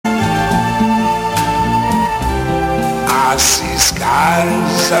I see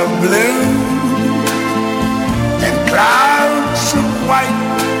skies of blue and clouds of white,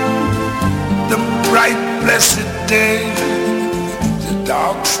 the bright blessed day, the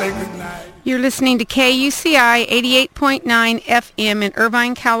dark sacred night. You're listening to KUCI 88.9 FM in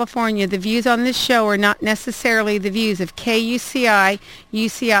Irvine, California. The views on this show are not necessarily the views of KUCI,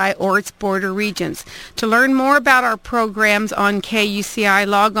 UCI, or its border regions. To learn more about our programs on KUCI,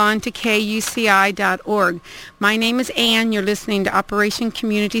 log on to kuci.org. My name is Ann. You're listening to Operation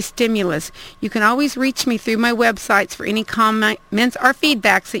Community Stimulus. You can always reach me through my websites for any comments or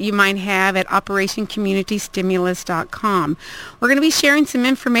feedbacks that you might have at operationcommunitystimulus.com. We're going to be sharing some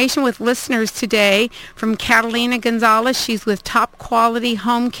information with listeners today from Catalina Gonzala. She's with Top Quality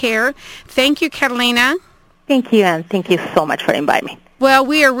Home Care. Thank you, Catalina. Thank you, and thank you so much for inviting me. Well,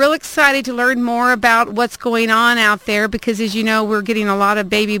 we are real excited to learn more about what's going on out there because, as you know, we're getting a lot of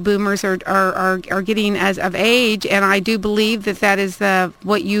baby boomers are getting as of age, and I do believe that is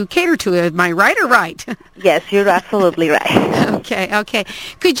what you cater to. Am I right or right? Yes, you're absolutely right. Okay.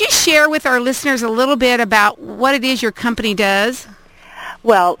 Could you share with our listeners a little bit about what it is your company does?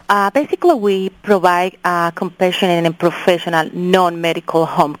 Well, basically we provide compassionate and professional non-medical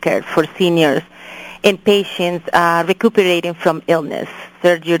home care for seniors and patients recuperating from illness,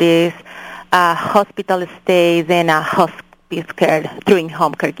 surgeries, hospital stays, and hospice care through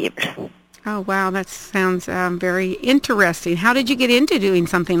home caregivers. Oh, wow, that sounds very interesting. How did you get into doing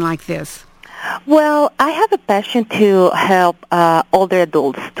something like this? Well, I have a passion to help older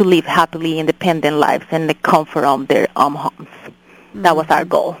adults to live happily independent lives in the comfort of their own homes. That was our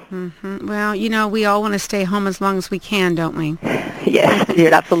goal. Mm-hmm. Well, you know, we all want to stay home as long as we can, don't we? Yes,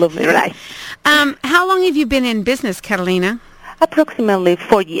 you're absolutely right. How long have you been in business, Catalina? Approximately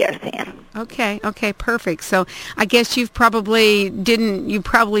 4 years, Ann. Okay, perfect. So I guess you probably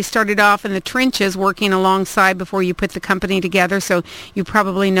started off in the trenches working alongside before you put the company together, so you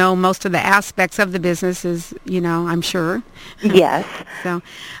probably know most of the aspects of the business, I'm sure. Yes. So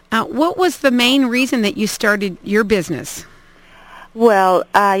what was the main reason that you started your business? Well,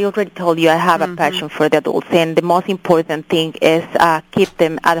 I already told you I have a passion for the adults, and the most important thing is keep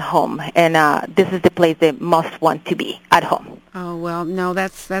them at home, and this is the place they most want to be, at home. Oh, well, no,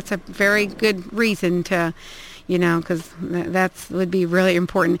 that's a very good reason to, because that would be really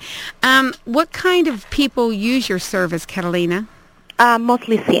important. What kind of people use your service, Catalina?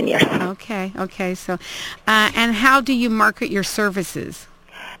 Mostly seniors. Okay, so, and how do you market your services?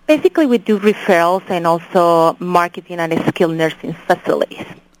 Basically, we do referrals and also marketing at skilled nursing facilities.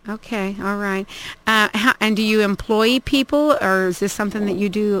 Okay, all right. And do you employ people, or is this something that you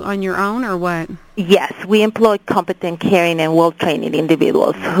do on your own, or what? Yes, we employ competent, caring, and well-trained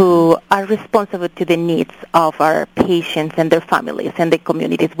individuals who are responsible to the needs of our patients and their families and the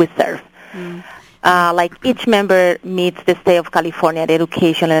communities we serve. Like each member meets the state of California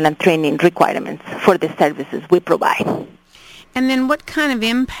educational and training requirements for the services we provide. And then what kind of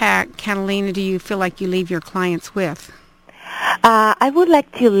impact, Catalina, do you feel like you leave your clients with? I would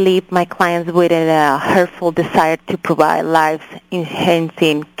like to leave my clients with a heartfelt desire to provide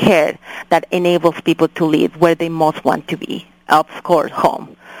life-enhancing care that enables people to live where they most want to be, of course,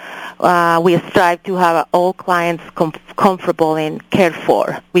 home. We strive to have all clients comfortable and cared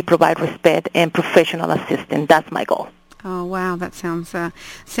for. We provide respect and professional assistance. That's my goal. Oh, wow, that sounds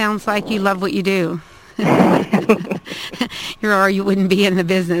like you love what you do. Or you wouldn't be in the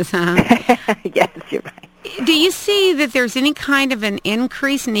business, huh? Yes, you're right. Do you see that there's any kind of an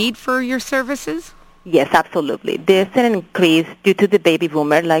increased need for your services? Yes, absolutely. There's an increase due to the baby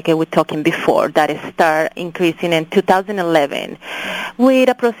boomer, like I was talking before, that start increasing in 2011, with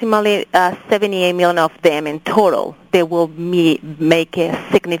approximately 78 million of them in total. They will make a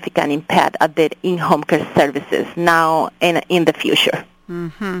significant impact at their in-home care services now and in the future.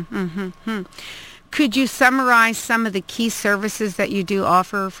 Could you summarize some of the key services that you do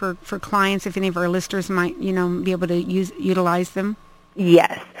offer for clients, if any of our listeners might, be able to utilize them?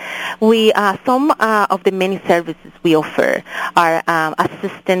 Yes. We some of the many services we offer are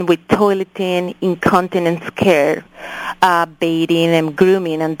assistance with toileting, incontinence care, bathing and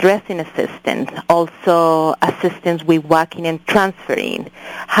grooming and dressing assistance, also assistance with walking and transferring,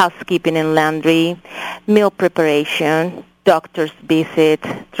 housekeeping and laundry, meal preparation, doctor's visits,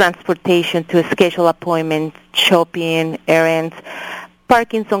 transportation to schedule appointments, shopping, errands,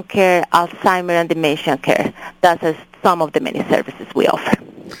 Parkinson care, Alzheimer and dementia care. That's some of the many services we offer.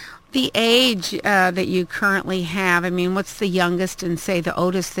 The age that you currently have, what's the youngest and say the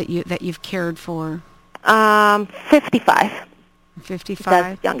oldest that you've cared for? 55. 55?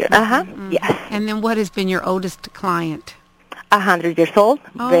 That's younger. Yes. And then what has been your oldest client? 100 years old.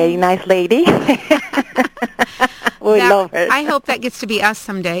 Oh. Very nice lady. love her. I hope that gets to be us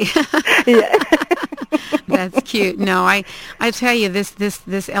someday. Yeah. That's cute. No, I tell you,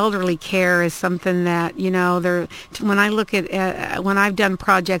 this elderly care is something that, when I look at when I've done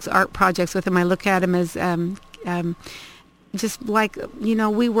art projects with them, I look at them as just like,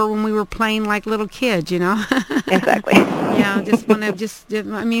 we were when we were playing like little kids, Exactly. Yeah, just want to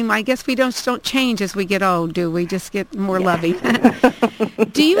I guess we don't change as we get old, do we? Just get more loving.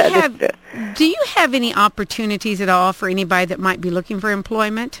 Do you have any opportunities at all for anybody that might be looking for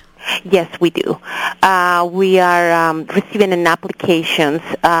employment? Yes, we do. We are receiving an applications.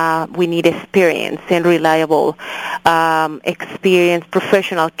 We need experienced and reliable, experienced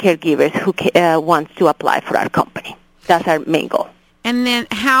professional caregivers who wants to apply for our company. That's our main goal. And then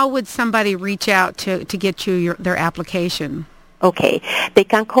how would somebody reach out to get you their application? Okay. They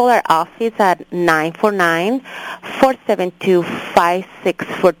can call our office at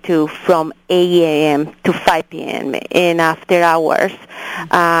 949-472-5642 from 8 a.m. to 5 p.m. and after hours,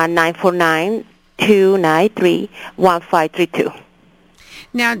 949-293-1532.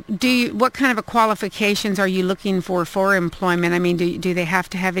 Now, what kind of qualifications are you looking for employment? I mean, do they have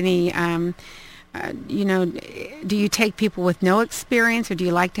to have any do you take people with no experience, or do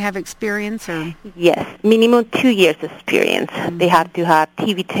you like to have experience? Or yes, minimum 2 years experience. Mm-hmm. They have to have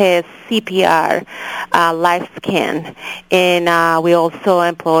TB test, CPR, life scan, and we also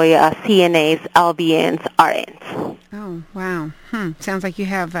employ CNAs, LVNs, RNs. Oh, wow. Sounds like you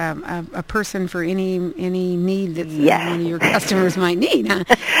have a person for any need that any of your customers might need. Huh?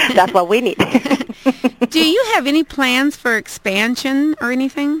 That's what we need. Do you have any plans for expansion or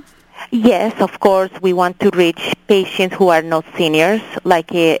anything? Yes, of course. We want to reach patients who are not seniors,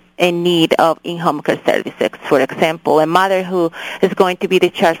 like in need of in-home care services. For example, a mother who is going to be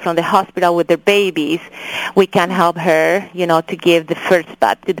discharged from the hospital with their babies, we can help her, to give the first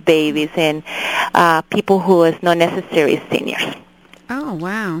bath to the babies, and people who is not necessarily seniors. Oh,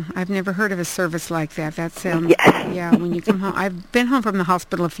 wow. I've never heard of a service like that. That sounds, yes. Yeah, when you come home. I've been home from the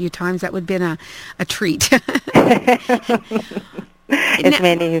hospital a few times. That would have been a treat. Go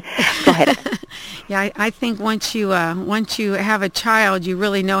ahead. Yeah, I think once you have a child, you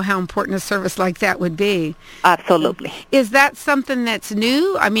really know how important a service like that would be. Absolutely. Is that something that's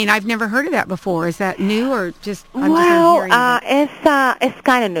new? I mean, I've never heard of that before. Is that new, or just I'm well, just hearing it's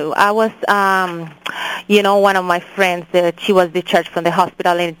kind of new. I was, one of my friends, she was discharged from the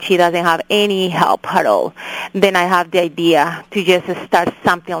hospital and she doesn't have any help at all. Then I have the idea to just start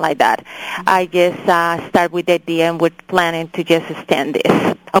something like that. I just start with the idea, and we're planning to just extend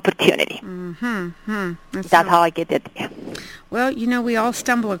this opportunity. That's how I get it. Well, we all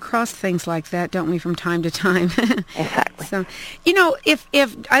stumble across things like that, don't we, from time to time? Exactly. So, if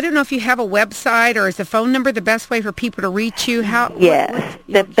I don't know if you have a website, or is the phone number the best way for people to reach you? Yes,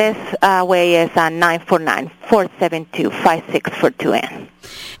 the best way is 949-472-5642.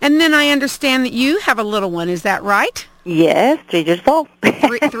 And then I understand that you have a little one. Is that right? Yes, 3 years old.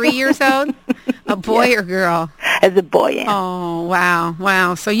 3 years old? A boy or girl? As a boy, yeah. Oh,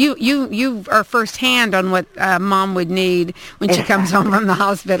 wow. So you are firsthand on what Mom would need when she comes home from the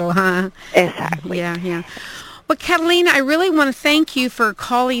hospital, huh? Exactly. Yeah. Well, Catalina, I really want to thank you for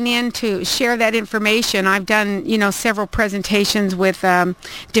calling in to share that information. I've done, several presentations with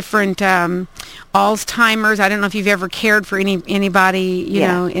different Alzheimer's. I don't know if you've ever cared for anybody,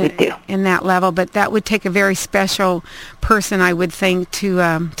 in that level, but that would take a very special person, I would think,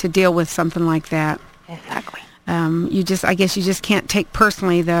 to deal with something like that. Exactly. I guess you just can't take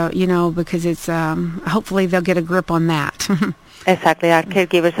personally, though, because it's hopefully they'll get a grip on that. Exactly. Our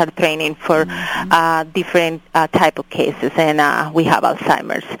caregivers are training for different type of cases, and we have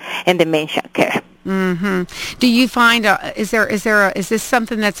Alzheimer's and dementia care. Mm-hmm. Do you find is this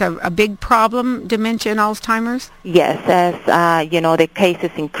something that's a big problem, dementia and Alzheimer's? Yes, as the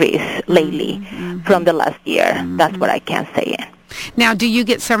cases increase lately from the last year. That's what I can say. Now, do you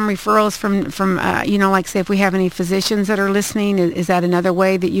get some referrals from like, say, if we have any physicians that are listening, is that another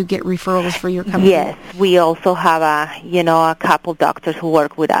way that you get referrals for your company? Yes, we also have a couple doctors who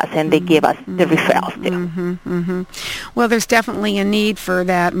work with us, and they give us the referrals too. Well, there's definitely a need for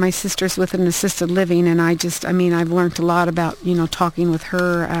that. My sister's with an assisted living, and I've learned a lot about, talking with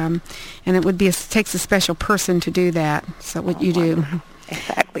her, and it takes a special person to do that. So what you do.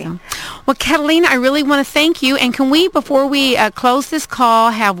 Exactly. Well, Catalina, I really want to thank you. And can we, before we close this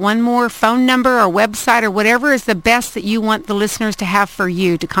call, have one more phone number or website or whatever is the best that you want the listeners to have for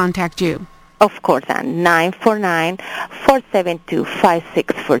you to contact you? Of course,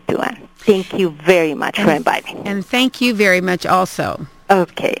 949-472-5642. Thank you very much for inviting me. And thank you very much also.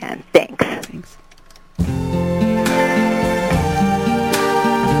 Okay, and thanks.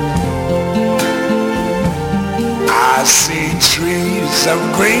 of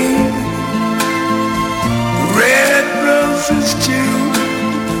green, red roses too.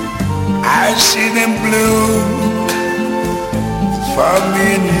 I see them bloom for me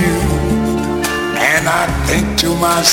and you, and I think to myself,